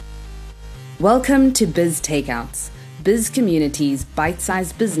Welcome to Biz Takeouts, Biz Community's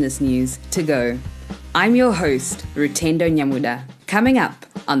bite-sized business news to go. I'm your host, Rutendo Nyamuda. Coming up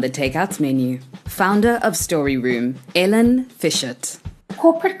on the Takeouts menu, founder of Story Room, Ellen Fischert.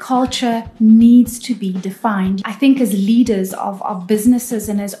 Corporate culture needs to be defined. I think as leaders of businesses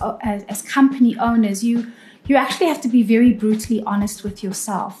and as company owners, you actually have to be very brutally honest with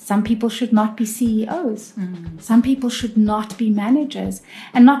yourself. Some people should not be CEOs. Some people should not be managers.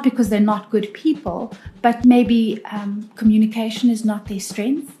 And not because they're not good people, but maybe communication is not their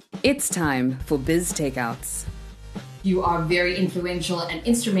strength. It's time for Biz Takeouts. You are very influential and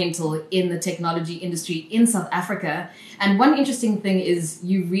instrumental in the technology industry in South Africa. And one interesting thing is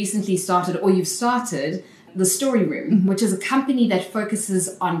you've started the Story Room, which is a company that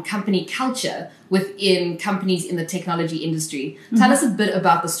focuses on company culture within companies in the technology industry. Tell us a bit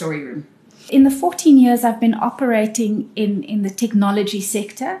about the Story Room. In the 14 years I've been operating in the technology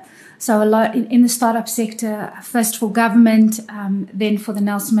sector, so a lot in the startup sector, first for government, then for the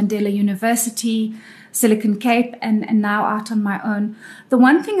Nelson Mandela University, Silicon Cape, and now out on my own. The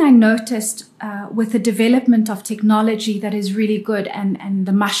one thing I noticed with the development of technology that is really good and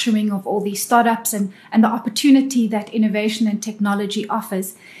the mushrooming of all these startups and the opportunity that innovation and technology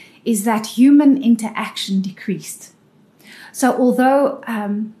offers is that human interaction decreased. So although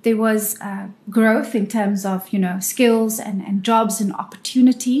there was growth in terms of skills and jobs and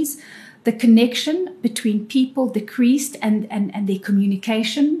opportunities, the connection between people decreased and their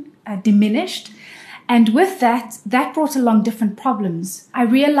communication diminished. And with that brought along different problems. I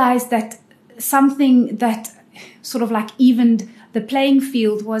realized that something that sort of like evened the playing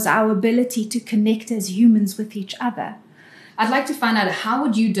field was our ability to connect as humans with each other. I'd like to find out, how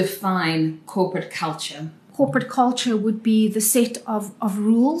would you define corporate culture? Corporate culture would be the set of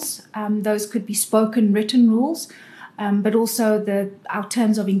rules. Those could be spoken, written rules, but also our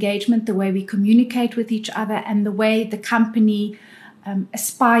terms of engagement, the way we communicate with each other, and the way the company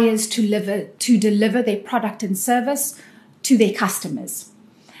aspires to deliver their product and service to their customers.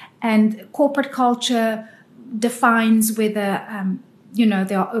 And corporate culture defines whether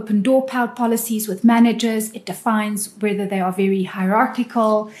there are open door policies with managers. It defines whether they are very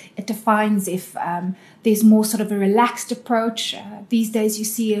hierarchical. It defines if there's more sort of a relaxed approach. These days you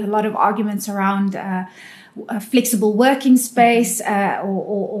see a lot of arguments around a flexible working space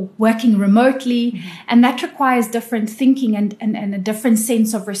or working remotely. And that requires different thinking and a different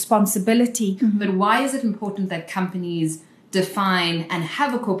sense of responsibility. But why is it important that companies define and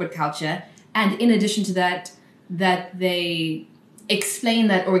have a corporate culture, and in addition to that they explain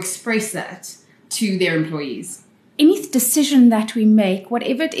that or express that to their employees? Any decision that we make,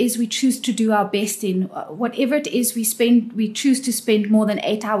 whatever it is we choose to do our best in, whatever it is we choose to spend more than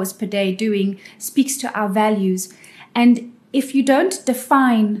 8 hours per day doing, speaks to our values. And if you don't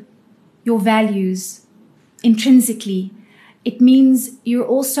define your values intrinsically, it means you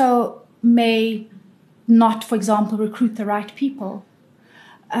also may not, for example, recruit the right people.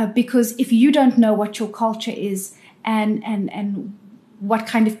 Because if you don't know what your culture is and what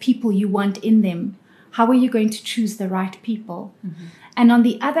kind of people you want in them, how are you going to choose the right people? And on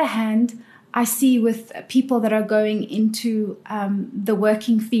the other hand, I see with people that are going into the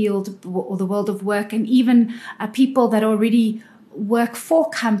working field or the world of work, and even people that already work for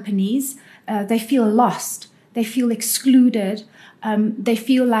companies, they feel lost. They feel excluded. They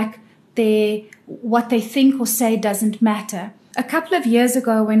feel like what they think or say doesn't matter. A couple of years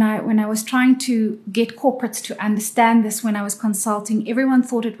ago, when I was trying to get corporates to understand this, when I was consulting, everyone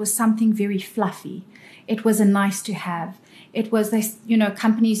thought it was something very fluffy. It was a nice to have. It was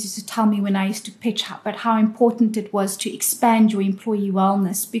companies used to tell me when I used to pitch about how important it was to expand your employee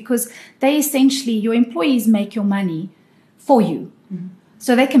wellness, because your employees make your money for you.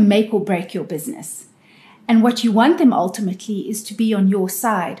 So they can make or break your business. And what you want them ultimately is to be on your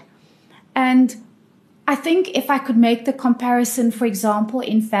side. And I think if I could make the comparison, for example,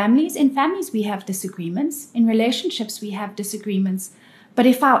 in families we have disagreements. In relationships, we have disagreements. But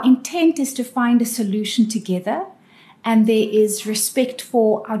if our intent is to find a solution together, and there is respect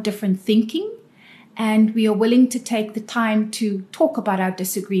for our different thinking, and we are willing to take the time to talk about our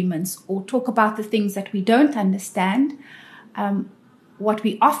disagreements or talk about the things that we don't understand, what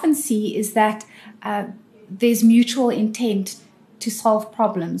we often see is that there's mutual intent to solve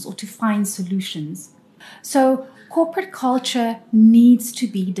problems or to find solutions. So corporate culture needs to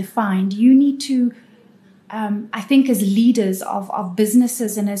be defined. You need to, I think as leaders of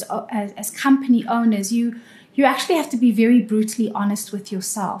businesses and as company owners, you actually have to be very brutally honest with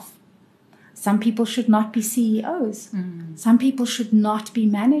yourself. Some people should not be CEOs. Some people should not be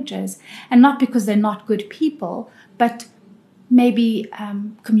managers. And not because they're not good people, but maybe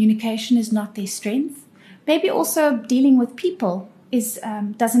communication is not their strength. Maybe also dealing with people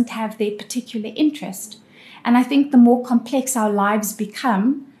doesn't have their particular interest. And I think the more complex our lives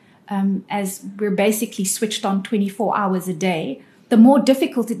become, as we're basically switched on 24 hours a day, the more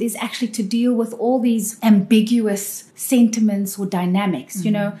difficult it is actually to deal with all these ambiguous sentiments or dynamics. Mm-hmm.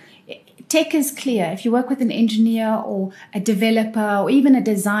 You know, tech is clear. If you work with an engineer or a developer or even a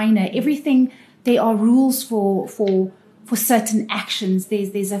designer, everything, there are rules for certain actions.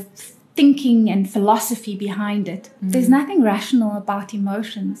 There's a thinking and philosophy behind it. Mm-hmm. There's nothing rational about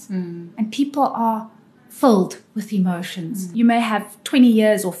emotions. Mm-hmm. And people are filled with emotions. Mm-hmm. You may have 20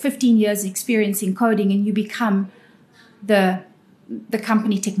 years or 15 years experience in coding and you become the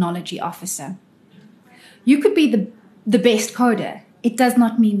company technology officer. You could be the best coder. It does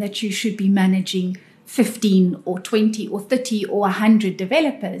not mean that you should be managing 15 or 20 or 30 or 100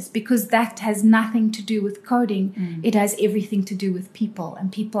 developers, because that has nothing to do with coding. It has everything to do with people,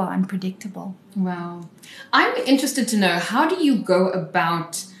 and people are unpredictable. Wow. I'm interested to know, how do you go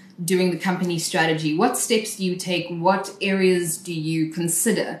about doing the company strategy? What steps do you take? What areas do you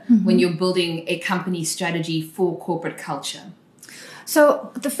consider when you're building a company strategy for corporate culture?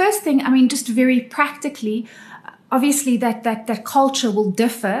 So the first thing, I mean, just very practically, obviously that culture will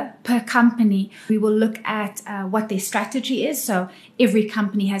differ per company. We will look at what their strategy is. So every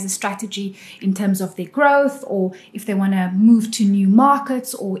company has a strategy in terms of their growth, or if they want to move to new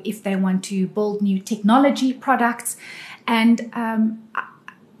markets, or if they want to build new technology products. And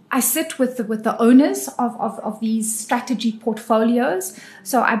I sit with the owners of these strategy portfolios.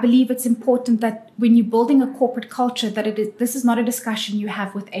 So I believe it's important that when you're building a corporate culture, that this is not a discussion you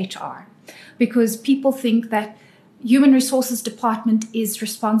have with HR, because people think that human resources department is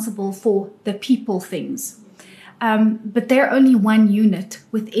responsible for the people things. But they're only one unit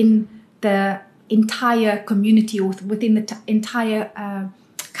within the entire community or within the entire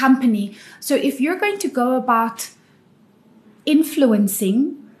company. So if you're going to go about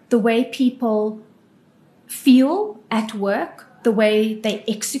influencing the way people feel at work, the way they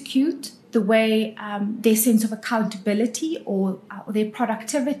execute, the way their sense of accountability or their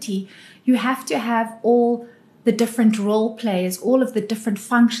productivity, you have to have all the different role players, all of the different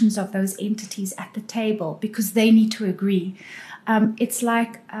functions of those entities at the table, because they need to agree. It's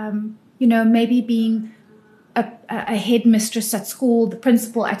like, maybe being a headmistress at school, the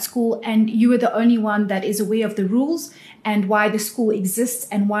principal at school, and you are the only one that is aware of the rules and why the school exists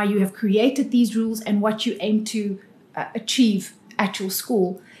and why you have created these rules and what you aim to achieve at your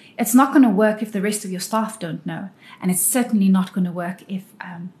school. It's not going to work if the rest of your staff don't know. And it's certainly not going to work if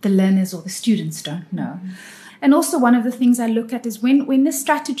the learners or the students don't know. Mm-hmm. And also one of the things I look at is when this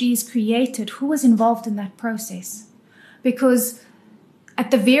strategy is created, who was involved in that process? Because at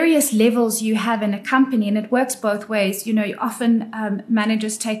the various levels you have in a company, and it works both ways, often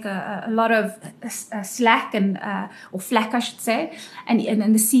managers take a lot of slack or flack, I should say,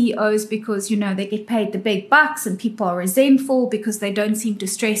 and the CEOs, because, they get paid the big bucks and people are resentful because they don't seem to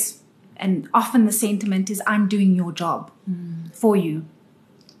stress. And often the sentiment is, I'm doing your job for you.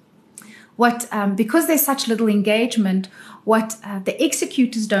 Because there's such little engagement, what the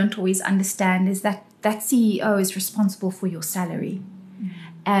executors don't always understand is that CEO is responsible for your salary.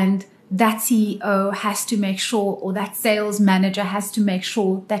 And that CEO has to make sure, or that sales manager has to make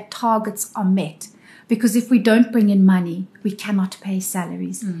sure that targets are met. Because if we don't bring in money, we cannot pay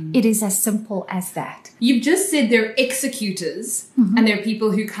salaries. It is as simple as that. You've just said they're executors, and they're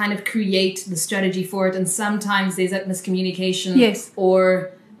people who kind of create the strategy for it. And sometimes there's that miscommunication. Yes.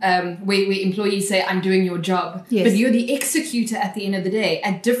 Or where employees say, I'm doing your job. Yes. But you're the executor at the end of the day.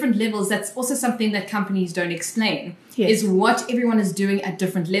 At different levels, that's also something that companies don't explain, is what everyone is doing at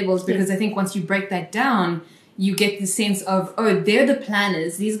different levels. Because I think once you break that down, you get the sense of, they're the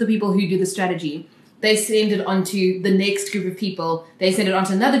planners. These are the people who do the strategy. They send it on to the next group of people. They send it on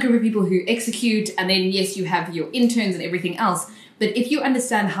to another group of people who execute. And then, yes, you have your interns and everything else. But if you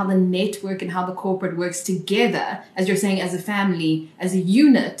understand how the network and how the corporate works together, as you're saying, as a family, as a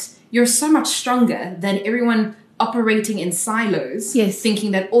unit, you're so much stronger than everyone operating in silos,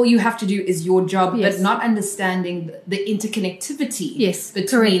 thinking that all you have to do is your job, but not understanding the interconnectivity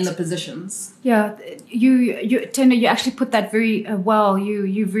between the positions. Yeah, Tendo, you actually put that very well.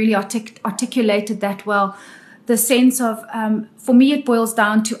 You've really articulated that well. The sense of, for me, it boils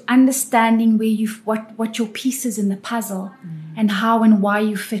down to understanding what your piece is in the puzzle. And how and why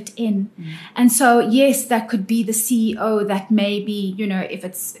you fit in. And so, yes, that could be the CEO that may be, if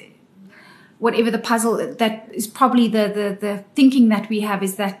it's whatever the puzzle, that is probably the thinking that we have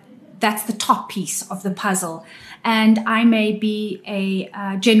is that that's the top piece of the puzzle. And I may be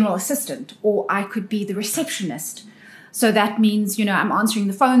a general assistant, or I could be the receptionist. So that means, I'm answering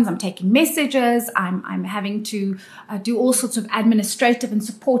the phones, I'm taking messages, I'm having to do all sorts of administrative and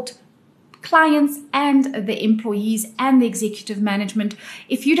support clients and the employees and the executive management.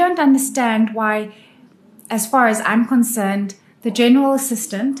 If you don't understand why, as far as I'm concerned, the general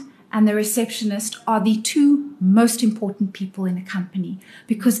assistant and the receptionist are the two most important people in a company,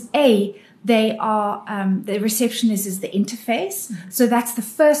 because they are, the receptionist is the interface. So that's the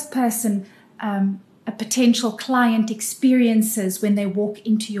first person a potential client experiences when they walk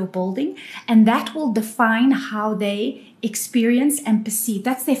into your building, and that will define how they experience and perceive.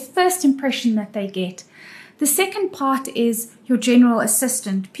 That's their first impression that they get. The second part is your general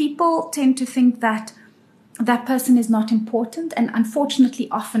assistant. People tend to think that that person is not important, and unfortunately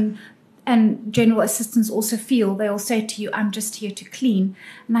often, and general assistants also feel, they'll say to you, I'm just here to clean.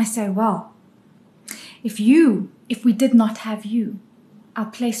 And I say, well, if we did not have you, our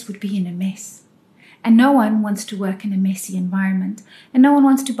place would be in a mess. And no one wants to work in a messy environment. And no one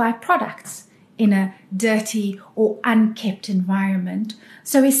wants to buy products in a dirty or unkept environment.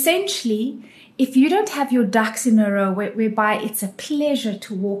 So essentially, if you don't have your ducks in a row whereby it's a pleasure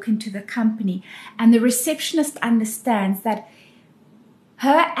to walk into the company, and the receptionist understands that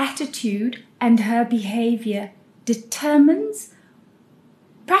her attitude and her behavior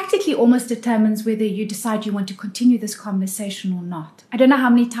practically almost determines whether you decide you want to continue this conversation or not. I don't know how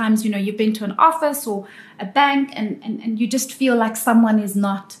many times, you've been to an office or a bank and you just feel like someone is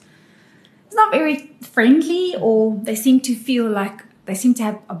not very friendly, or they seem to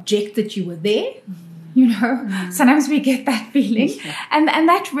have objected you were there. Sometimes we get that feeling. And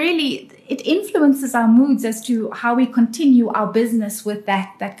that really, it influences our moods as to how we continue our business with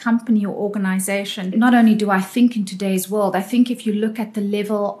that company or organization. Not only do I think in today's world, I think if you look at the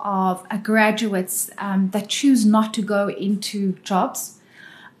level of graduates that choose not to go into jobs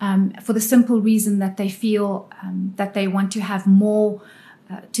for the simple reason that they feel that they want to have more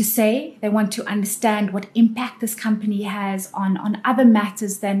to say, they want to understand what impact this company has on other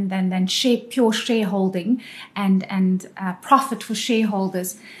matters than pure shareholding and profit for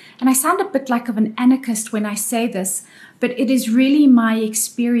shareholders. And I sound a bit like of an anarchist when I say this, but it is really my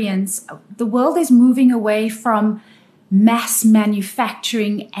experience. The world is moving away from mass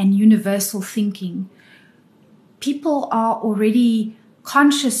manufacturing and universal thinking. People are already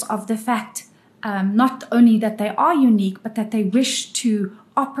conscious of the fact not only that they are unique, but that they wish to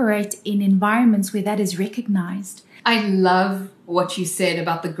operate in environments where that is recognized. I love what you said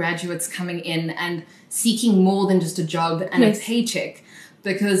about the graduates coming in and seeking more than just a job and a paycheck.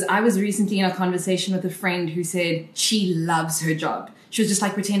 Because I was recently in a conversation with a friend who said she loves her job. She was just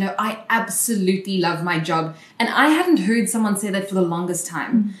like, Rutendo, I absolutely love my job. And I hadn't heard someone say that for the longest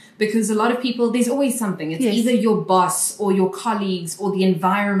time. Because a lot of people, there's always something. It's either your boss or your colleagues or the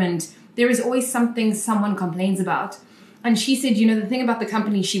environment. There is always something someone complains about. And she said, the thing about the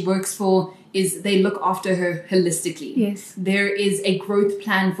company she works for is they look after her holistically. Yes. There is a growth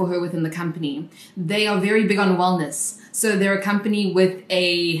plan for her within the company. They are very big on wellness. So they're a company with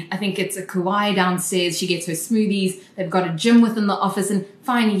I think it's a Kauai downstairs. She gets her smoothies. They've got a gym within the office. And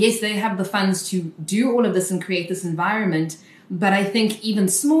fine, yes, they have the funds to do all of this and create this environment. But I think even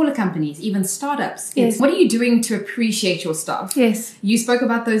smaller companies, even startups, what are you doing to appreciate your staff? Yes. You spoke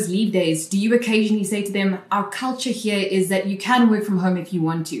about those leave days. Do you occasionally say to them, our culture here is that you can work from home if you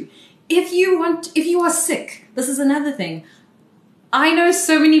want to? If you are sick, this is another thing. I know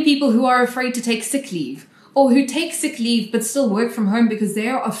so many people who are afraid to take sick leave, or who take sick leave but still work from home because they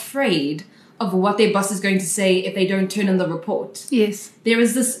are afraid of what their boss is going to say if they don't turn in the report. Yes. There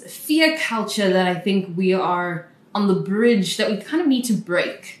is this fear culture that I think we are on the bridge that we kind of need to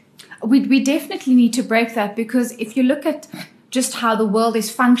break. We definitely need to break that, because if you look at just how the world is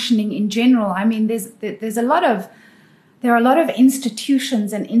functioning in general, I mean, there are a lot of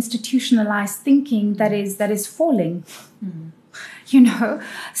institutions and institutionalized thinking that is falling.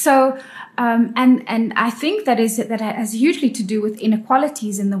 So and I think that has hugely to do with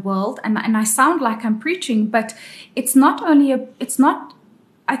inequalities in the world. And I sound like I'm preaching, but it's not.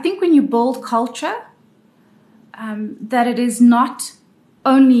 I think when you build culture, that it is not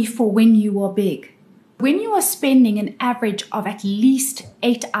only for when you are big. When you are spending an average of at least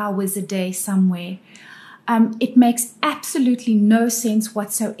 8 hours a day somewhere, it makes absolutely no sense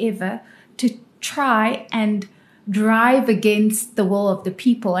whatsoever to try and drive against the will of the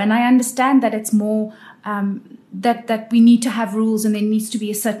people. And I understand that it's more that we need to have rules, and there needs to be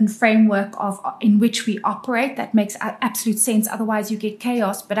a certain framework in which we operate. That makes absolute sense. Otherwise, you get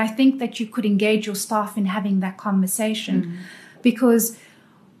chaos. But I think that you could engage your staff in having that conversation, because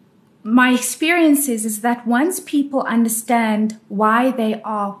my experience is that once people understand why they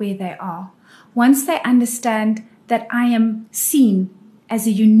are where they are, once they understand that I am seen as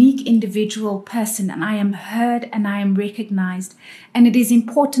a unique individual person, and I am heard and I am recognized. And it is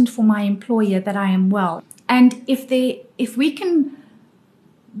important for my employer that I am well. And if we can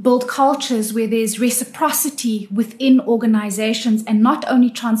build cultures where there's reciprocity within organizations and not only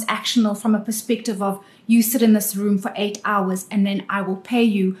transactional from a perspective of you sit in this room for 8 hours and then I will pay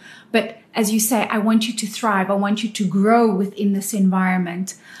you. But as you say, I want you to thrive. I want you to grow within this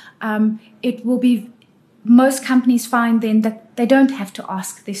environment. It will be, most companies find then that they don't have to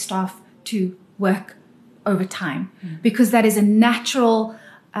ask their staff to work overtime because that is a natural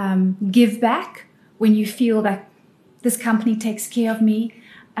give back when you feel that this company takes care of me.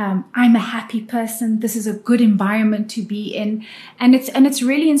 I'm a happy person. This is a good environment to be in. And it's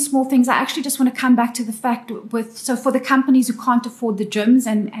really in small things. I actually just want to come back to the fact so for the companies who can't afford the gyms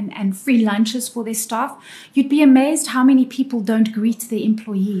and free lunches for their staff, you'd be amazed how many people don't greet their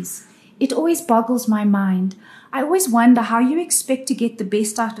employees. It always boggles my mind. I always wonder how you expect to get the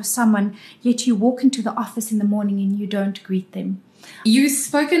best out of someone, yet you walk into the office in the morning and you don't greet them. You've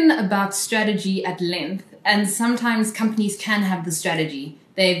spoken about strategy at length, and sometimes companies can have the strategy.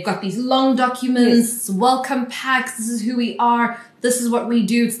 They've got these long documents, welcome packs, this is who we are, this is what we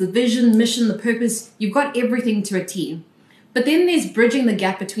do, it's the vision, mission, the purpose. You've got everything to a T. But then there's bridging the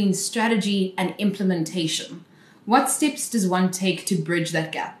gap between strategy and implementation. What steps does one take to bridge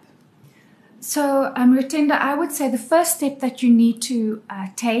that gap? So, Rutenda, I would say the first step that you need to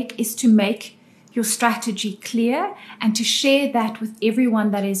take is to make your strategy clear and to share that with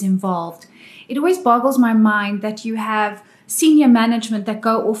everyone that is involved. It always boggles my mind that you have senior management that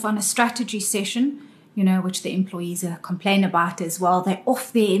go off on a strategy session, which the employees complain about as well. They're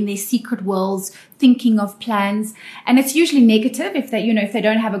off there in their secret worlds thinking of plans. And it's usually negative if they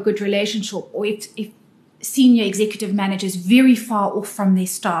don't have a good relationship, or if senior executive managers very far off from their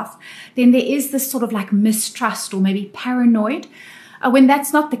staff, then there is this sort of like mistrust or maybe paranoid, when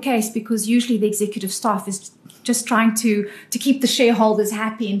that's not the case, because usually the executive staff is just trying to keep the shareholders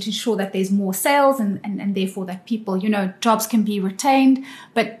happy and to ensure that there's more sales and therefore that people, jobs can be retained,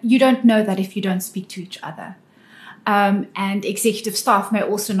 but you don't know that if you don't speak to each other. And executive staff may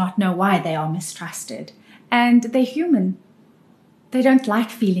also not know why they are mistrusted. And they're human. They don't like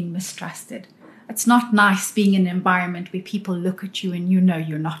feeling mistrusted. It's not nice being in an environment where people look at you and you're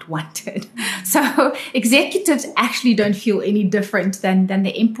not wanted. So executives actually don't feel any different than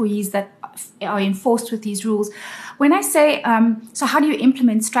the employees that are enforced with these rules. When I say, so how do you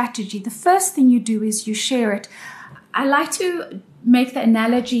implement strategy? The first thing you do is you share it. I like to make the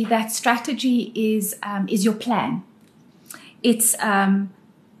analogy that strategy is your plan. It's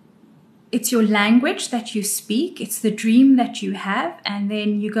your language that you speak, it's the dream that you have, and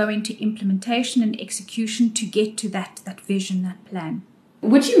then you go into implementation and execution to get to that vision, that plan.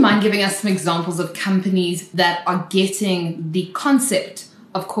 Would you mind giving us some examples of companies that are getting the concept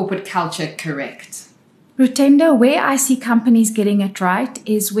of corporate culture correct? Rutenda, where I see companies getting it right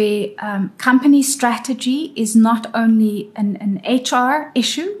is where company strategy is not only an HR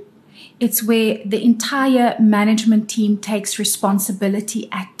issue, it's where the entire management team takes responsibility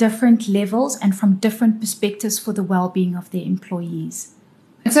at different levels and from different perspectives for the well-being of their employees.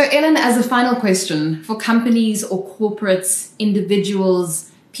 So, Ellen, as a final question, for companies or corporates, individuals,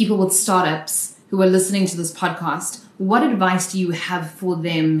 people with startups who are listening to this podcast, what advice do you have for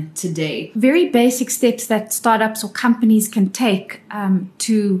them today? Very basic steps that startups or companies can take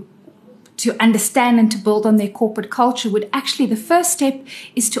to understand and to build on their corporate culture would actually, the first step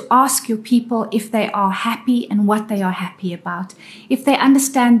is to ask your people if they are happy and what they are happy about. If they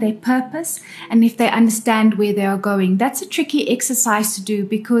understand their purpose and if they understand where they are going. That's a tricky exercise to do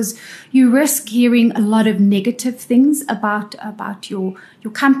because you risk hearing a lot of negative things about your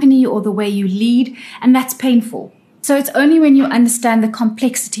company or the way you lead, and that's painful. So it's only when you understand the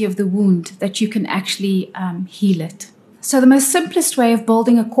complexity of the wound that you can actually heal it. So the most simplest way of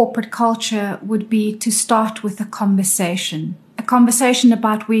building a corporate culture would be to start with a conversation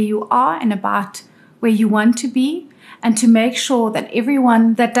about where you are and about where you want to be, and to make sure that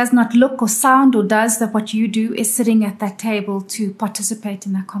everyone that does not look or sound or does that what you do is sitting at that table to participate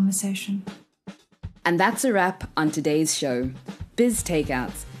in that conversation. And that's a wrap on today's show. Biz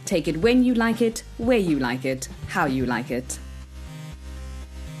Takeouts. Take it when you like it, where you like it, how you like it.